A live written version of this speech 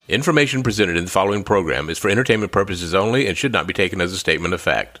Information presented in the following program is for entertainment purposes only and should not be taken as a statement of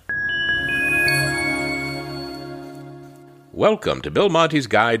fact. Welcome to Bill Monty's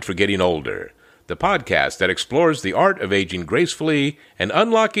Guide for Getting Older, the podcast that explores the art of aging gracefully and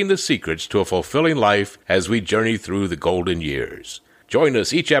unlocking the secrets to a fulfilling life as we journey through the golden years. Join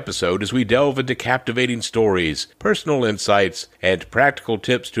us each episode as we delve into captivating stories, personal insights, and practical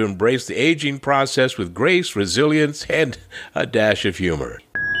tips to embrace the aging process with grace, resilience, and a dash of humor.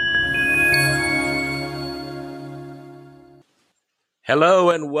 Hello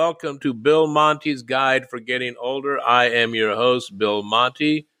and welcome to Bill Monty's Guide for Getting Older. I am your host, Bill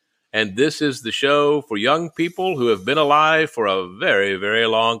Monty, and this is the show for young people who have been alive for a very, very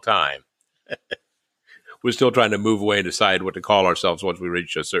long time. We're still trying to move away and decide what to call ourselves once we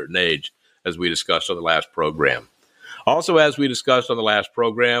reach a certain age, as we discussed on the last program. Also, as we discussed on the last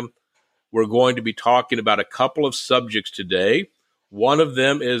program, we're going to be talking about a couple of subjects today. One of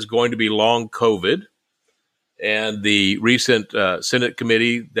them is going to be long COVID and the recent Senate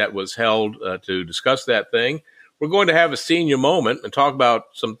committee that was held to discuss that thing. We're going to have a senior moment and talk about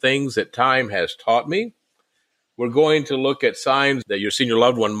some things that time has taught me. We're going to look at signs that your senior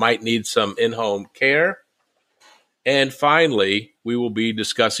loved one might need some in-home care. And finally, we will be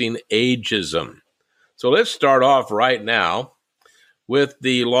discussing ageism. So let's start off right now with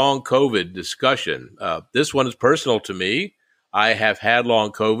the long COVID discussion. This one is personal to me. I have had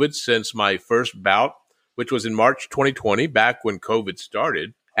long COVID since my first bout, which was in March 2020, back when COVID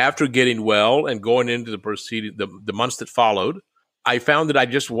started. After getting well and going into the months that followed, I found that I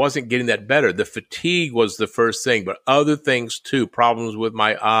just wasn't getting that better. The fatigue was the first thing, but other things too, problems with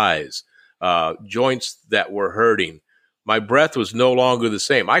my eyes, joints that were hurting. My breath was no longer the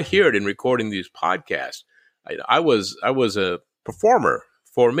same. I hear it in recording these podcasts. I was a performer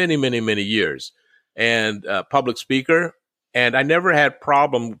for many, many, many years and a public speaker. And I never had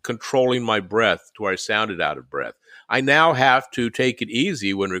problem controlling my breath to where I sounded out of breath. I now have to take it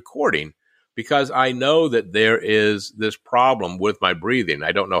easy when recording because I know that there is this problem with my breathing.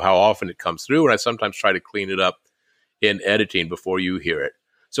 I don't know how often it comes through, and I sometimes try to clean it up in editing before you hear it.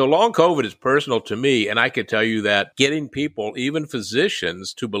 So long COVID is personal to me, and I can tell you that getting people, even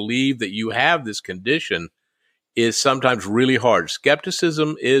physicians, to believe that you have this condition is sometimes really hard.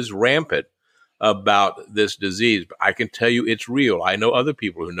 Skepticism is rampant about this disease, but I can tell you it's real. I know other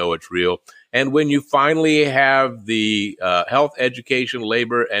people who know it's real. And when you finally have the Health, Education,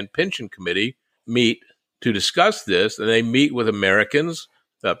 Labor, and Pension Committee meet to discuss this, and they meet with Americans,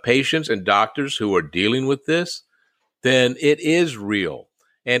 patients, and doctors who are dealing with this, then it is real.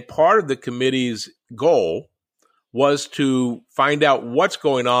 And part of the committee's goal was to find out what's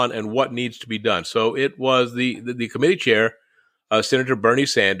going on and what needs to be done. So it was the committee chair, Senator Bernie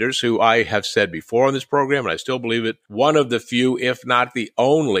Sanders, who I have said before on this program, and I still believe it, one of the few, if not the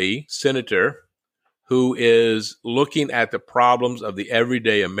only senator who is looking at the problems of the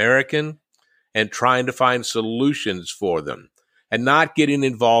everyday American and trying to find solutions for them and not getting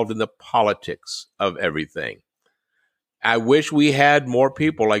involved in the politics of everything. I wish we had more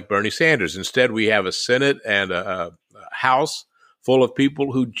people like Bernie Sanders. Instead, we have a Senate and a House full of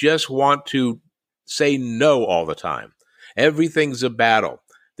people who just want to say no all the time. Everything's a battle.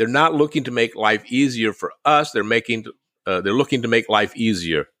 They're not looking to make life easier for us. They're looking to make life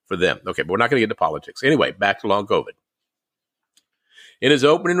easier for them. Okay, but we're not going to get into politics. Anyway, back to long COVID. In his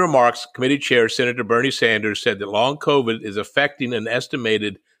opening remarks, committee chair Senator Bernie Sanders said that long COVID is affecting an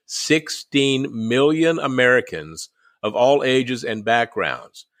estimated 16 million Americans of all ages and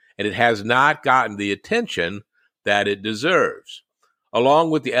backgrounds, and it has not gotten the attention that it deserves.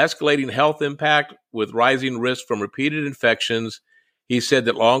 Along with the escalating health impact with rising risk from repeated infections, he said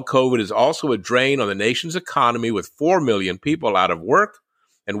that long COVID is also a drain on the nation's economy with 4 million people out of work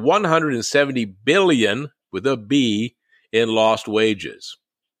and 170 billion, with a B, in lost wages.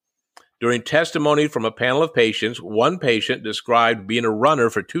 During testimony from a panel of patients, one patient described being a runner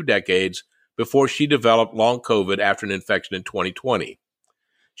for 2 decades before she developed long COVID after an infection in 2020.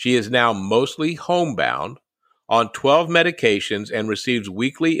 She is now mostly homebound, on 12 medications, and receives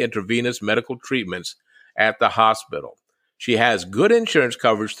weekly intravenous medical treatments at the hospital. She has good insurance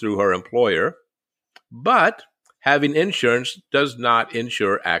coverage through her employer, but having insurance does not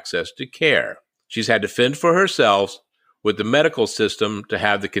ensure access to care. She's had to fend for herself with the medical system to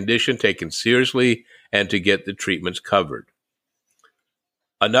have the condition taken seriously and to get the treatments covered.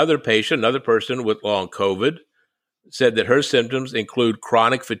 Another person with long COVID, said that her symptoms include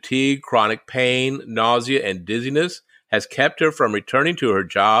chronic fatigue, chronic pain, nausea, and dizziness, has kept her from returning to her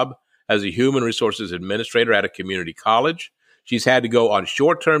job as a human resources administrator at a community college. She's had to go on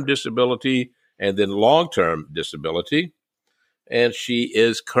short-term disability and then long-term disability. and she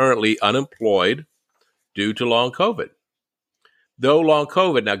is currently unemployed due to long COVID. Though long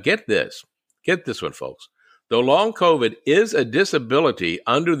COVID, now get this one, folks. Though long COVID is a disability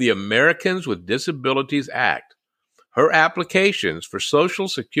under the Americans with Disabilities Act, her applications for Social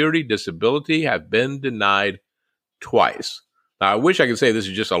Security disability have been denied twice. Now, I wish I could say this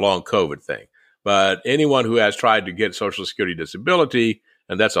is just a long COVID thing, but anyone who has tried to get Social Security disability,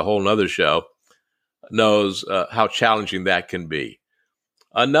 and that's a whole nother show, knows how challenging that can be.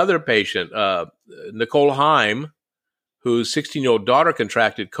 Another patient, Nicole Heim, whose 16-year-old daughter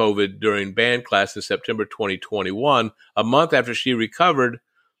contracted COVID during band class in September 2021, a month after she recovered,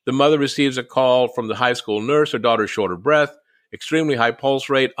 the mother receives a call from the high school nurse. Her daughter's short of breath, extremely high pulse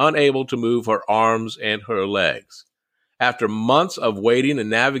rate, unable to move her arms and her legs. After months of waiting and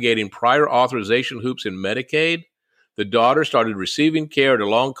navigating prior authorization hoops in Medicaid, the daughter started receiving care at a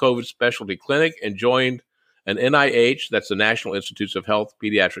long COVID specialty clinic and joined an NIH, that's the National Institutes of Health,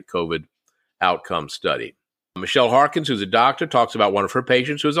 Pediatric COVID Outcome Study. Michelle Harkins, who's a doctor, talks about one of her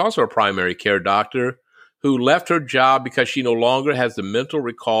patients who is also a primary care doctor who left her job because she no longer has the mental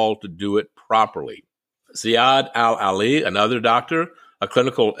recall to do it properly. Ziad Al-Ali, another doctor, a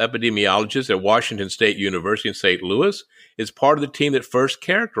clinical epidemiologist at Washington State University in St. Louis, is part of the team that first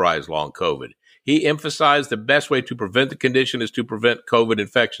characterized long COVID. He emphasized the best way to prevent the condition is to prevent COVID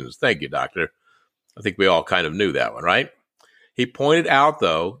infections. Thank you, doctor. I think we all kind of knew that one, right? He pointed out,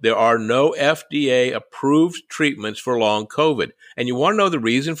 though, there are no FDA-approved treatments for long COVID. And you want to know the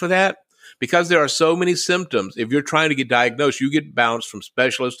reason for that? Because there are so many symptoms. If you're trying to get diagnosed, you get bounced from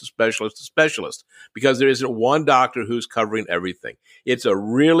specialist to specialist to specialist because there isn't one doctor who's covering everything. It's a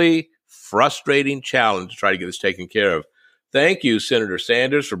really frustrating challenge to try to get this taken care of. Thank you, Senator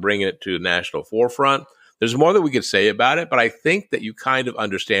Sanders, for bringing it to the national forefront. There's more that we could say about it, but I think that you kind of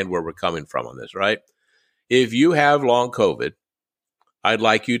understand where we're coming from on this, right? If you have long COVID, I'd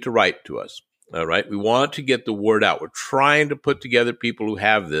like you to write to us, all right? We want to get the word out. We're trying to put together people who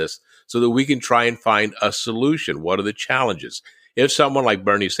have this so that we can try and find a solution. What are the challenges? If someone like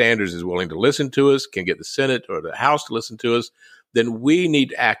Bernie Sanders is willing to listen to us, can get the Senate or the House to listen to us, then we need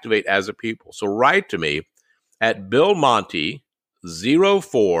to activate as a people. So write to me at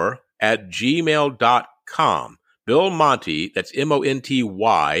billmonty04@gmail.com. Bill Monty, that's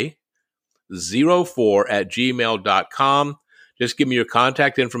MONTY 04@gmail.com. Just give me your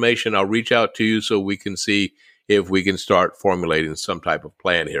contact information. I'll reach out to you so we can see if we can start formulating some type of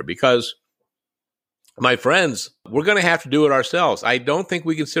plan here. Because, my friends, we're going to have to do it ourselves. I don't think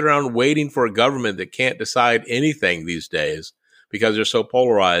we can sit around waiting for a government that can't decide anything these days because they're so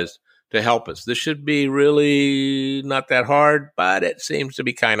polarized to help us. This should be really not that hard, but it seems to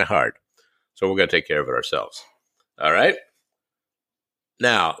be kind of hard. So we're going to take care of it ourselves. All right?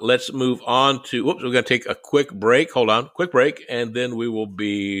 Now, let's move on to, we're going to take a quick break. Hold on, quick break, and then we will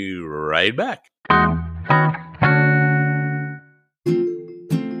be right back.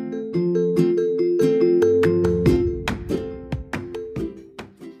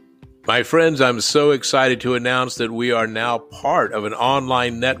 My friends, I'm so excited to announce that we are now part of an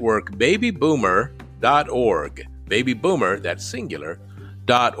online network, babyboomer.org. Babyboomer, that's singular,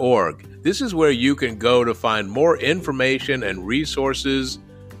 .org. This is where you can go to find more information and resources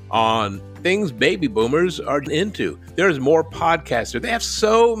on things baby boomers are into. There's more podcasts there. They have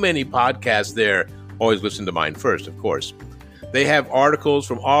so many podcasts there. Always listen to mine first, of course. They have articles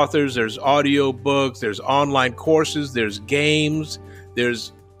from authors. There's audio books. There's online courses. There's games.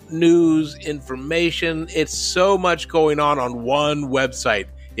 There's news, information. It's so much going on one website.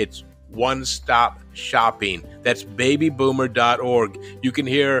 It's one-stop shopping. That's babyboomer.org. You can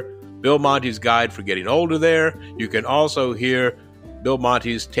hear Bill Monty's Guide for Getting Older there. You can also hear Bill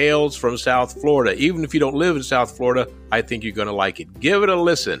Monty's Tales from South Florida. Even if you don't live in South Florida, I think you're going to like it. Give it a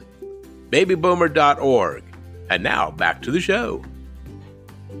listen. babyboomer.org. And now, back to the show.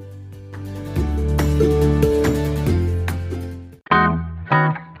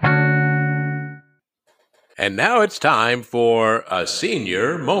 And now it's time for a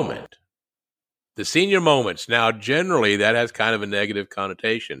senior moment. The senior moments. Now, generally, that has kind of a negative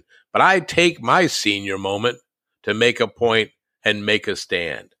connotation, but I take my senior moment to make a point and make a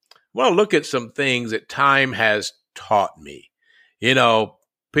stand. I want to look at some things that time has taught me. You know,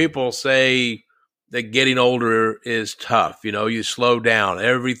 people say that getting older is tough. You know, you slow down.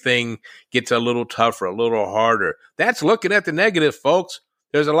 Everything gets a little tougher, a little harder. That's looking at the negative, folks.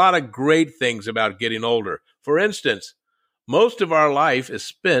 There's a lot of great things about getting older. For instance, most of our life is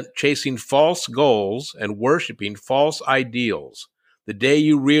spent chasing false goals and worshiping false ideals. The day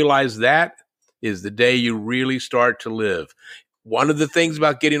you realize that is the day you really start to live. One of the things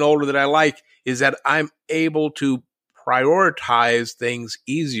about getting older that I like is that I'm able to prioritize things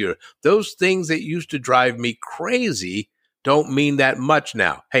easier. Those things that used to drive me crazy don't mean that much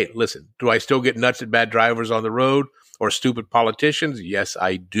now. Hey, listen, do I still get nuts at bad drivers on the road or stupid politicians? Yes,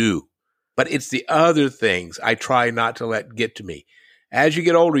 I do. But it's the other things I try not to let get to me. As you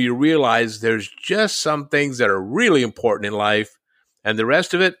get older, you realize there's just some things that are really important in life, and the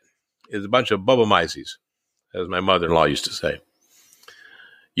rest of it is a bunch of bubba mices, as my mother-in-law used to say.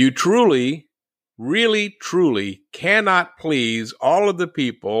 You truly, really, truly cannot please all of the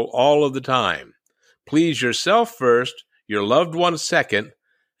people all of the time. Please yourself first, your loved ones second,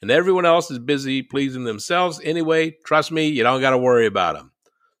 and everyone else is busy pleasing themselves anyway. Trust me, you don't got to worry about them.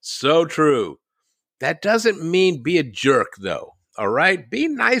 So true. That doesn't mean be a jerk, though. All right? Be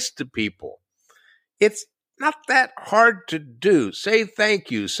nice to people. It's not that hard to do. Say thank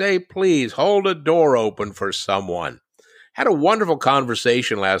you. Say please. Hold a door open for someone. Had a wonderful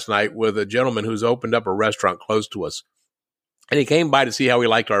conversation last night with a gentleman who's opened up a restaurant close to us. And he came by to see how we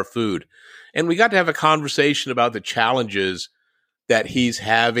liked our food. And we got to have a conversation about the challenges that he's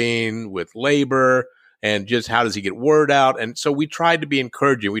having with labor and just how does he get word out. And so we tried to be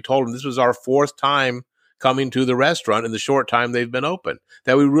encouraging. We told him this was our fourth time coming to the restaurant in the short time they've been open,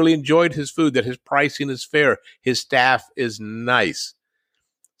 that we really enjoyed his food, that his pricing is fair, his staff is nice.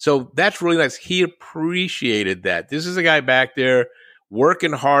 So that's really nice. He appreciated that. This is a guy back there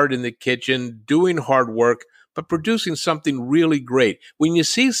working hard in the kitchen, doing hard work, but producing something really great. When you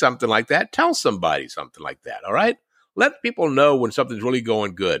see something like that, tell somebody something like that, all right? Let people know when something's really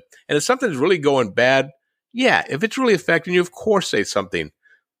going good. And if something's really going bad, yeah, if it's really affecting you, of course say something.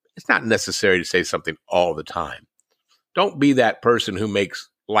 It's not necessary to say something all the time. Don't be that person who makes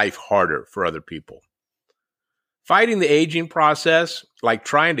life harder for other people. Fighting the aging process, like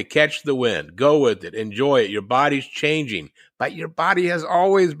trying to catch the wind. Go with it. Enjoy it. Your body's changing, but your body has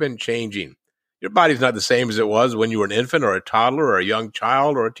always been changing. Your body's not the same as it was when you were an infant or a toddler or a young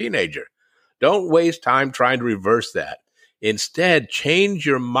child or a teenager. Don't waste time trying to reverse that. Instead, change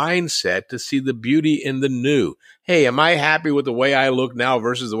your mindset to see the beauty in the new. Hey, am I happy with the way I look now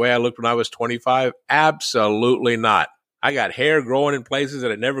versus the way I looked when I was 25? Absolutely not. I got hair growing in places that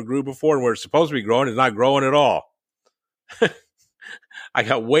it never grew before, and where it's supposed to be growing, it's not growing at all. I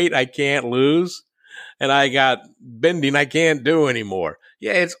got weight I can't lose, and I got bending I can't do anymore.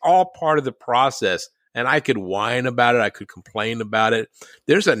 Yeah, it's all part of the process, and I could whine about it. I could complain about it.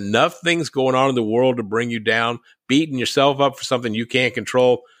 There's enough things going on in the world to bring you down. Beating yourself up for something you can't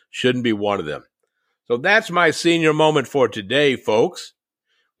control shouldn't be one of them. So that's my senior moment for today, folks.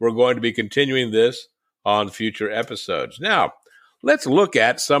 We're going to be continuing this on future episodes. Now, let's look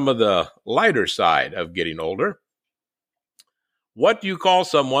at some of the lighter side of getting older. What do you call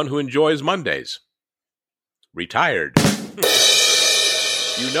someone who enjoys Mondays? Retired.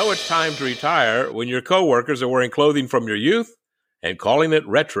 You know it's time to retire when your coworkers are wearing clothing from your youth and calling it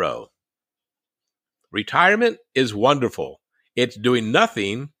retro. Retirement is wonderful. It's doing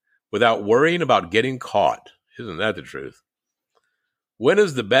nothing without worrying about getting caught. Isn't that the truth? When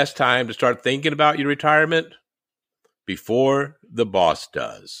is the best time to start thinking about your retirement? Before the boss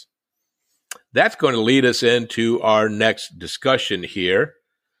does. That's going to lead us into our next discussion here.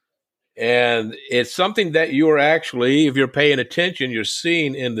 And it's something that you are actually, if you're paying attention, you're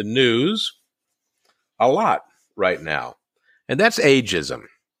seeing in the news a lot right now. And that's ageism.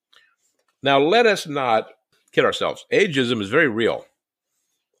 Now, let us not kid ourselves. Ageism is very real.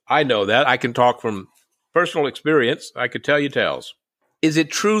 I know that. I can talk from personal experience. I could tell you tales. Is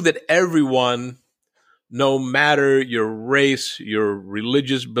it true that everyone, no matter your race, your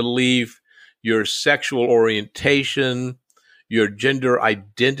religious belief, your sexual orientation, your gender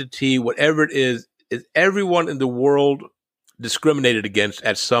identity, whatever it is everyone in the world discriminated against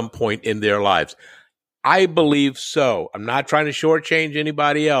at some point in their lives? I believe so. I'm not trying to shortchange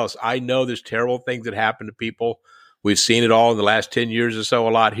anybody else. I know there's terrible things that happen to people. We've seen it all in the last 10 years or so,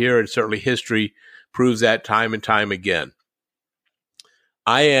 a lot here, and certainly history proves that time and time again.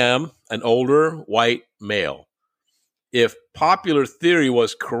 I am an older white male. If popular theory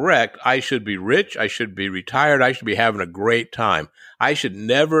was correct, I should be rich, I should be retired, I should be having a great time. I should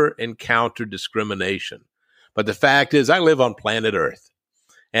never encounter discrimination. But the fact is, I live on planet Earth,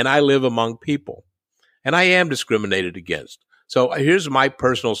 and I live among people, and I am discriminated against. So here's my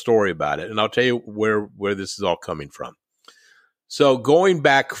personal story about it, and I'll tell you where this is all coming from. So going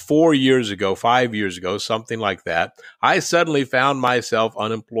back 4 years ago, 5 years ago, something like that, I suddenly found myself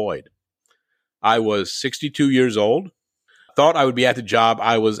unemployed. I was 62 years old. Thought I would be at the job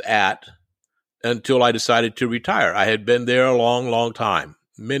I was at until I decided to retire. I had been there a long, long time,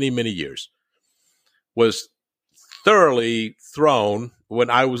 many, many years. Was thoroughly thrown when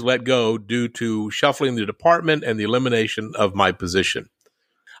I was let go due to shuffling the department and the elimination of my position.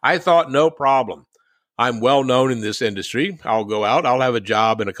 I thought, no problem. I'm well known in this industry. I'll go out. I'll have a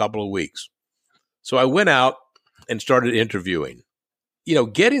job in a couple of weeks. So I went out and started interviewing.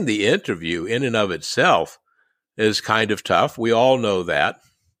 Getting the interview in and of itself is kind of tough. We all know that.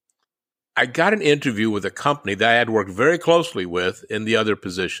 I got an interview with a company that I had worked very closely with in the other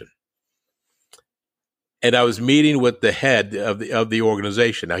position. And I was meeting with the head of the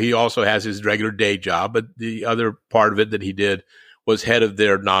organization. Now, he also has his regular day job, but the other part of it that he did was head of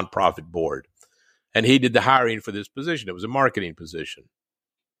their nonprofit board. And he did the hiring for this position. It was a marketing position.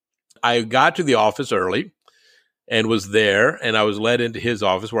 I got to the office early and was there, and I was led into his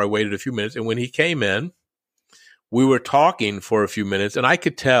office where I waited a few minutes. And when he came in, we were talking for a few minutes, and I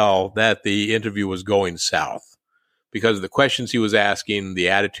could tell that the interview was going south because of the questions he was asking, the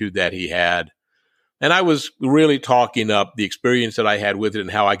attitude that he had. And I was really talking up the experience that I had with it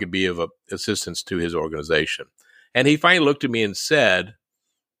and how I could be of assistance to his organization. And he finally looked at me and said,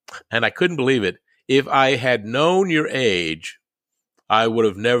 and I couldn't believe it, if I had known your age, I would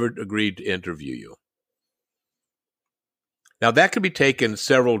have never agreed to interview you. Now, that could be taken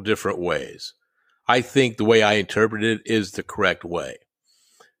several different ways. I think the way I interpreted it is the correct way.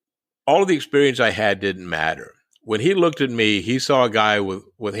 All of the experience I had didn't matter. When he looked at me, he saw a guy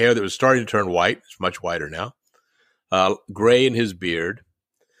with hair that was starting to turn white. It's much whiter now. Gray in his beard.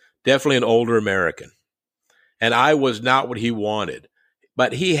 Definitely an older American. And I was not what he wanted.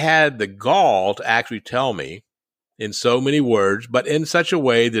 But he had the gall to actually tell me in so many words, but in such a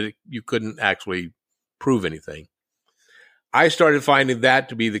way that you couldn't actually prove anything. I started finding that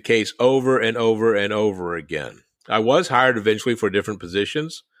to be the case over and over and over again. I was hired eventually for different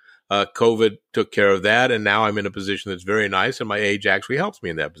positions. COVID took care of that, and now I'm in a position that's very nice, and my age actually helps me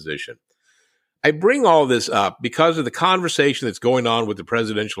in that position. I bring all this up because of the conversation that's going on with the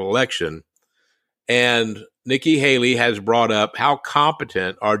presidential election, and Nikki Haley has brought up how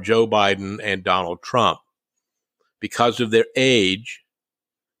competent are Joe Biden and Donald Trump because of their age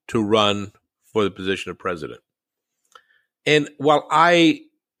to run for the position of president. And while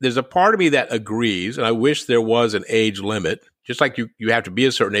there's a part of me that agrees, and I wish there was an age limit, just like you have to be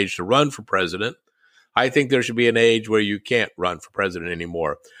a certain age to run for president, I think there should be an age where you can't run for president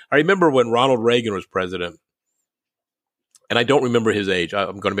anymore. I remember when Ronald Reagan was president, and I don't remember his age.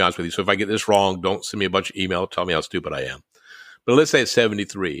 I'm going to be honest with you. So if I get this wrong, don't send me a bunch of email. Tell me how stupid I am. But let's say it's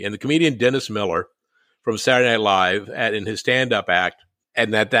 73. And the comedian Dennis Miller from Saturday Night Live in his stand-up act,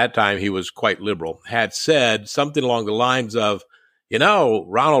 and at that time he was quite liberal, had said something along the lines of,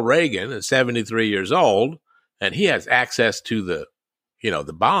 Ronald Reagan is 73 years old, and he has access to the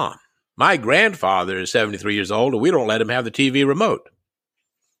bomb. My grandfather is 73 years old, and we don't let him have the TV remote.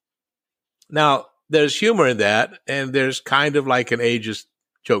 Now, there's humor in that, and there's kind of like an ageist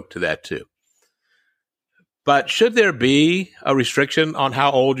joke to that, too. But should there be a restriction on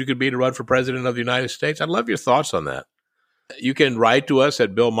how old you could be to run for president of the United States? I'd love your thoughts on that. You can write to us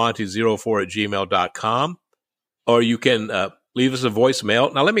at billmonty04@gmail.com, or you can leave us a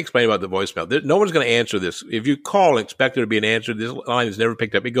voicemail. Now, let me explain about the voicemail. No one's going to answer this. If you call and expect there to be an answer, this line is never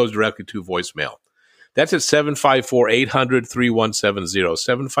picked up. It goes directly to voicemail. That's at 754-800-3170,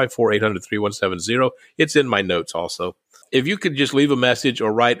 754-800-3170. It's in my notes also. If you could just leave a message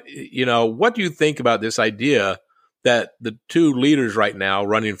or write, what do you think about this idea that the two leaders right now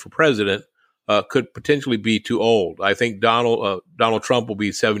running for president could potentially be too old? I think Donald Trump will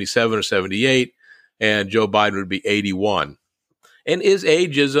be 77 or 78, and Joe Biden would be 81. And is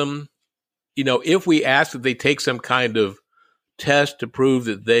ageism, if we ask that they take some kind of test to prove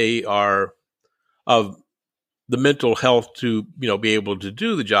that they are of the mental health to, be able to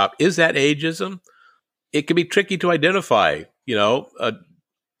do the job, is that ageism? It can be tricky to identify.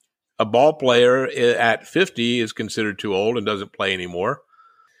 A ball player at 50 is considered too old and doesn't play anymore.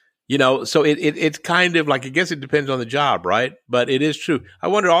 So it's kind of like, I guess it depends on the job, right? But it is true. I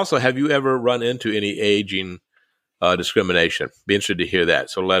wonder also, have you ever run into any aging discrimination? Be interested to hear that.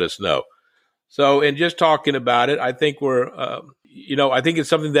 So let us know. So in just talking about it, I think I think it's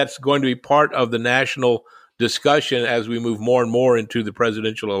something that's going to be part of the national discussion as we move more and more into the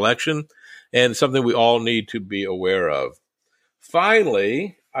presidential election, and something we all need to be aware of.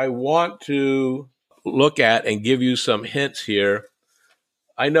 Finally, I want to look at and give you some hints here.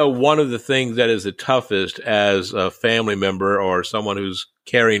 I know one of the things that is the toughest as a family member or someone who's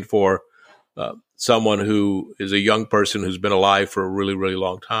caring for someone who is a young person who's been alive for a really, really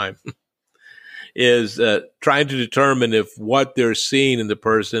long time is trying to determine if what they're seeing in the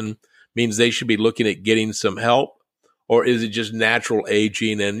person means they should be looking at getting some help, or is it just natural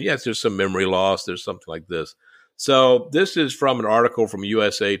aging? And yes, there's some memory loss. There's something like this. So this is from an article from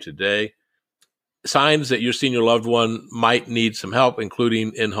USA Today. Signs that your senior loved one might need some help,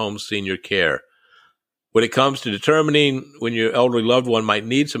 including in-home senior care. When it comes to determining when your elderly loved one might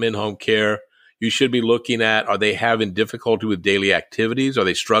need some in-home care, you should be looking at, are they having difficulty with daily activities? Are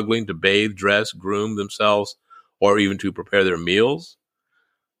they struggling to bathe, dress, groom themselves, or even to prepare their meals?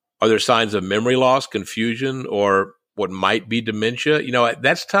 Are there signs of memory loss, confusion, or what might be dementia?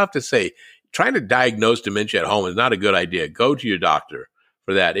 That's tough to say. Trying to diagnose dementia at home is not a good idea. Go to your doctor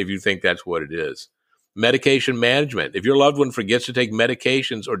for that if you think that's what it is. Medication management. If your loved one forgets to take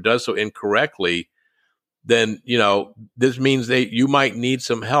medications or does so incorrectly, then, this means you might need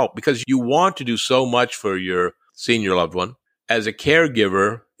some help, because you want to do so much for your senior loved one. As a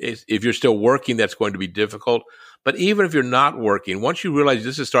caregiver, if you're still working, that's going to be difficult. But even if you're not working, once you realize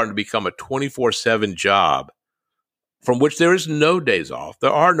this is starting to become a 24/7 job from which there is no days off, there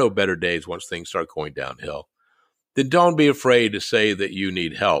are no better days once things start going downhill, then don't be afraid to say that you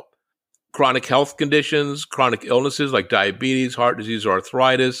need help. Chronic health conditions, chronic illnesses like diabetes, heart disease, or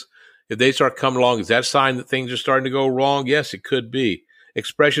arthritis, if they start coming along, is that a sign that things are starting to go wrong? Yes, it could be.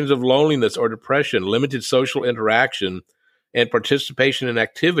 Expressions of loneliness or depression, limited social interaction, and participation in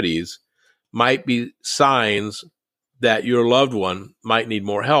activities might be signs that your loved one might need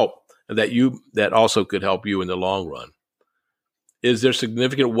more help, and that also could help you in the long run. Is there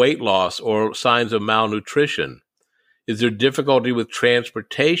significant weight loss or signs of malnutrition? Is there difficulty with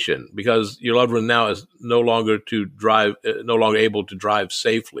transportation because your loved one now is no longer able to drive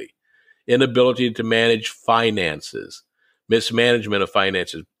safely? Inability to manage finances, mismanagement of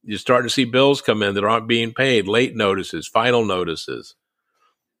finances. You're starting to see bills come in that aren't being paid, late notices, final notices.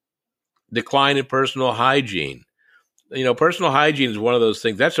 Decline in personal hygiene. Personal hygiene is one of those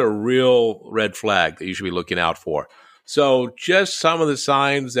things. That's a real red flag that you should be looking out for. So just some of the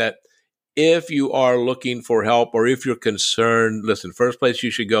signs that if you are looking for help or if you're concerned, listen, first place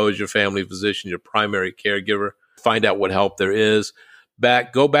you should go is your family physician, your primary caregiver. Find out what help there is.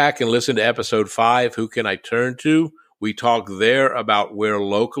 Go back and listen to episode 5, Who Can I Turn To? We talk there about where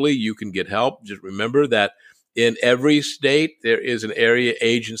locally you can get help. Just remember that in every state, there is an area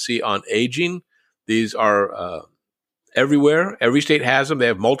agency on aging. These are everywhere. Every state has them. They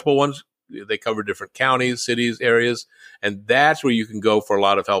have multiple ones. They cover different counties, cities, areas, and that's where you can go for a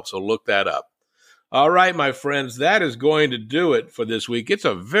lot of help. So look that up. All right, my friends, that is going to do it for this week. It's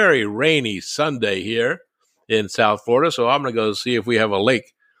a very rainy Sunday here in South Florida, so I'm going to go see if we have a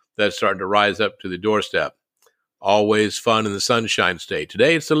lake that's starting to rise up to the doorstep. Always fun in the Sunshine State.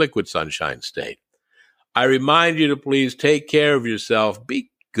 Today, it's the Liquid Sunshine State. I remind you to please take care of yourself,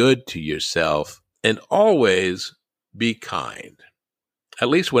 be good to yourself, and always be kind, at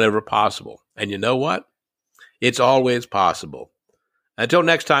least whenever possible. And you know what? It's always possible. Until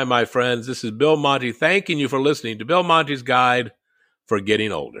next time, my friends, this is Bill Monty thanking you for listening to Bill Monty's Guide for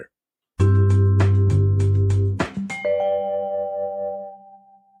Getting Older.